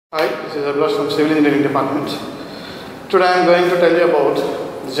Hi, this is ABHILASH from Civil Engineering Department. Today I am going to tell you about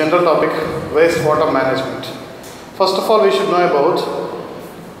the general topic wastewater management. First of all, we should know about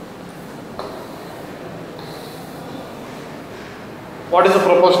what is the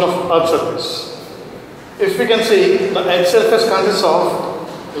proportion of earth surface. If we can see, the earth surface consists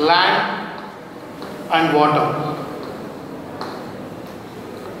of land and water.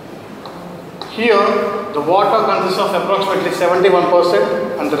 Here, the water consists of approximately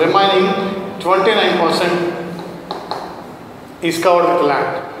 71% and the remaining 29% is covered with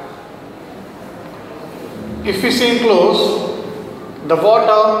land. If we see close, the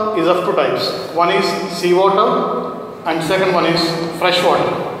water is of two types. One is seawater and second one is fresh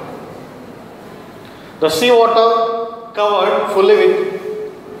water. The seawater covered fully with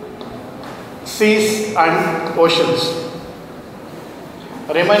seas and oceans.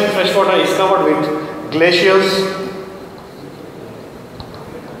 Remaining fresh water is covered with glaciers,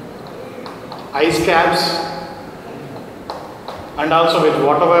 ice caps, and also with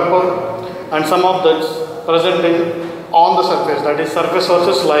water vapor, and some of that present on the surface, that is surface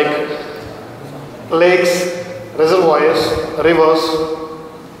sources like lakes, reservoirs, rivers,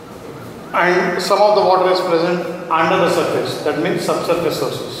 and some of the water is present under the surface, that means subsurface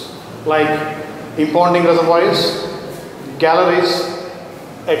sources like impounding reservoirs, galleries,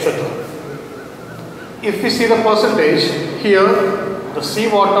 etc. If we see the percentage here, the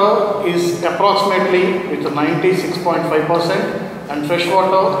seawater is approximately with 96.5% and fresh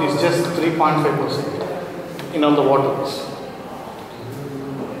water is just 3.5% in all the waters.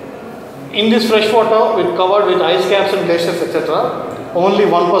 In this fresh water, we covered with ice caps and glaciers, etc., only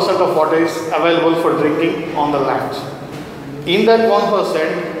 1% of water is available for drinking on the land. In that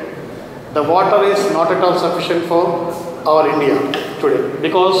 1%, the water is not at all sufficient for our India today,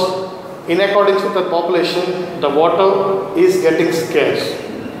 because in accordance with the population, the water is getting scarce.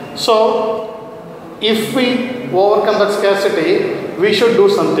 So, if we overcome that scarcity, we should do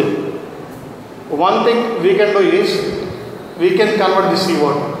something. One thing we can do is, we can convert the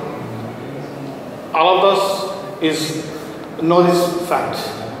seawater. All of us know this fact.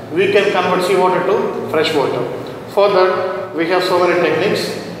 We can convert seawater to fresh water. For that, we have so many techniques.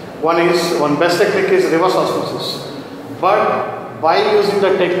 One best technique is reverse osmosis. But by using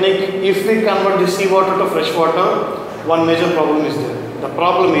the technique, if we convert the seawater to fresh water, one major problem is there. The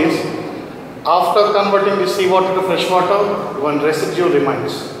problem is, after converting the seawater to fresh water, one residue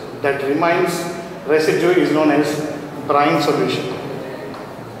remains. That residue is known as brine solution.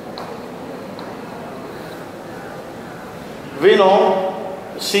 We know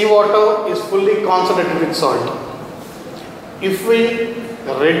seawater is fully concentrated with salt. If we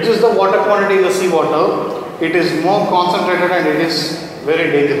reduce the water quantity in the seawater, it is more concentrated and it is very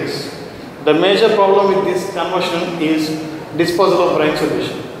dangerous. The major problem with this conversion is disposal of brine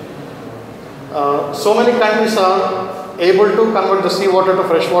solution. So many countries are able to convert the seawater to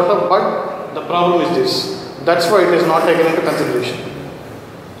fresh water, but the problem is this. That's why it is not taken into consideration.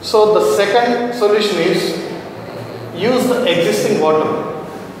 So the second solution is use the existing water.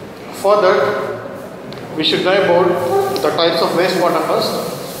 For that, we should know about the types of wastewater first.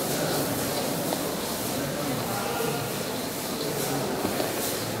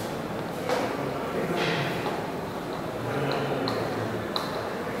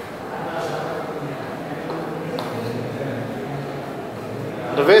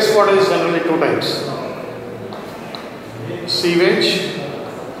 The wastewater is generally two types: sewage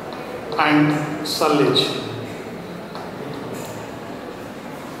and sullage.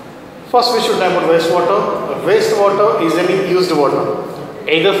 First, we should know about wastewater. Wastewater is any used water,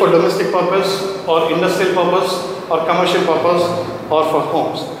 either for domestic purpose or industrial purpose or commercial purpose or for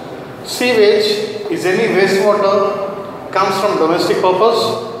homes. Sewage is any wastewater comes from domestic purpose,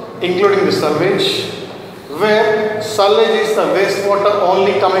 including the sewage, where sullage is the wastewater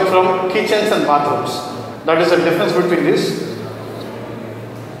only coming from kitchens and bathrooms. That is the difference between this.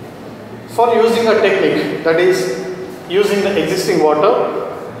 For using a technique, that is using the existing water,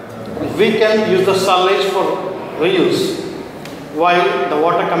 we can use the sullage for reuse, while the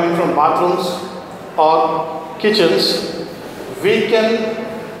water coming from bathrooms or kitchens, we can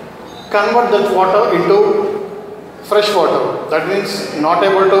convert that water into fresh water. That means not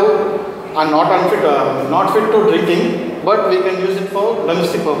able to and not fit to drinking, but we can use it for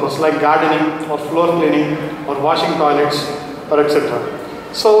domestic purpose like gardening or floor cleaning or washing toilets or etc.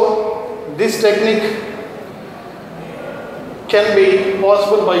 So this technique can be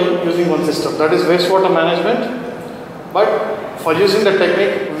possible by using one system, that is wastewater management. But for using the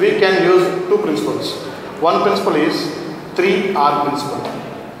technique, we can use two principles. One principle is 3R principle.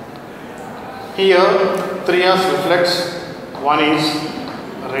 Here 3 R's reflects. One is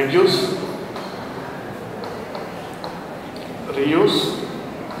reduce, reuse,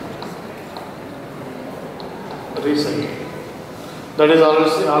 recycle. That is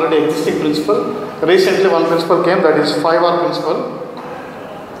already existing principle. Recently one principle came, that is 5R principle.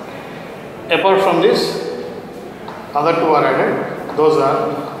 Apart from this, other two are added. Those are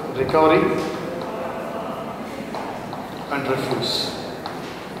recovery and refuse.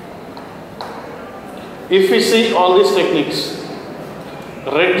 If we see all these techniques,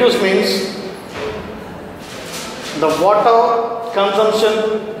 reduce means the water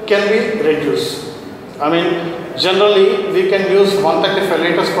consumption can be reduced. I mean, generally we can use 135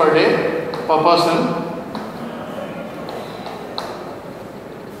 liters per day per person.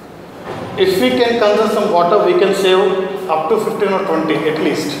 If we can consume some water, we can save up to 15 or 20 at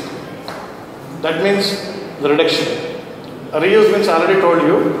least. That means the reduction. Reuse means I already told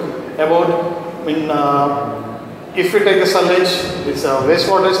you about if we take the sewage, this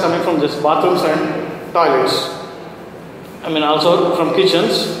wastewater is coming from this bathrooms and toilets. I mean also from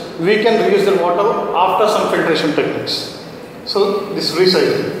kitchens. We can reuse the water after some filtration techniques. So this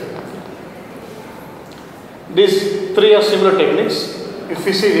recycling. These three are similar techniques. If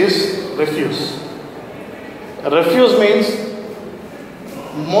we see this, refuse. Refuse means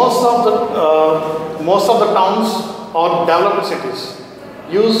most of the towns or developed cities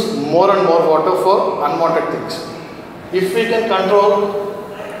use more and more water for unwanted things. If we can control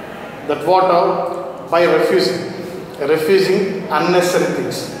that water by refusing unnecessary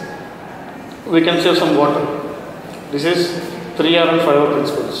things, we can save some water. This is 3R and 5R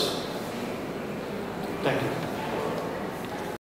principles.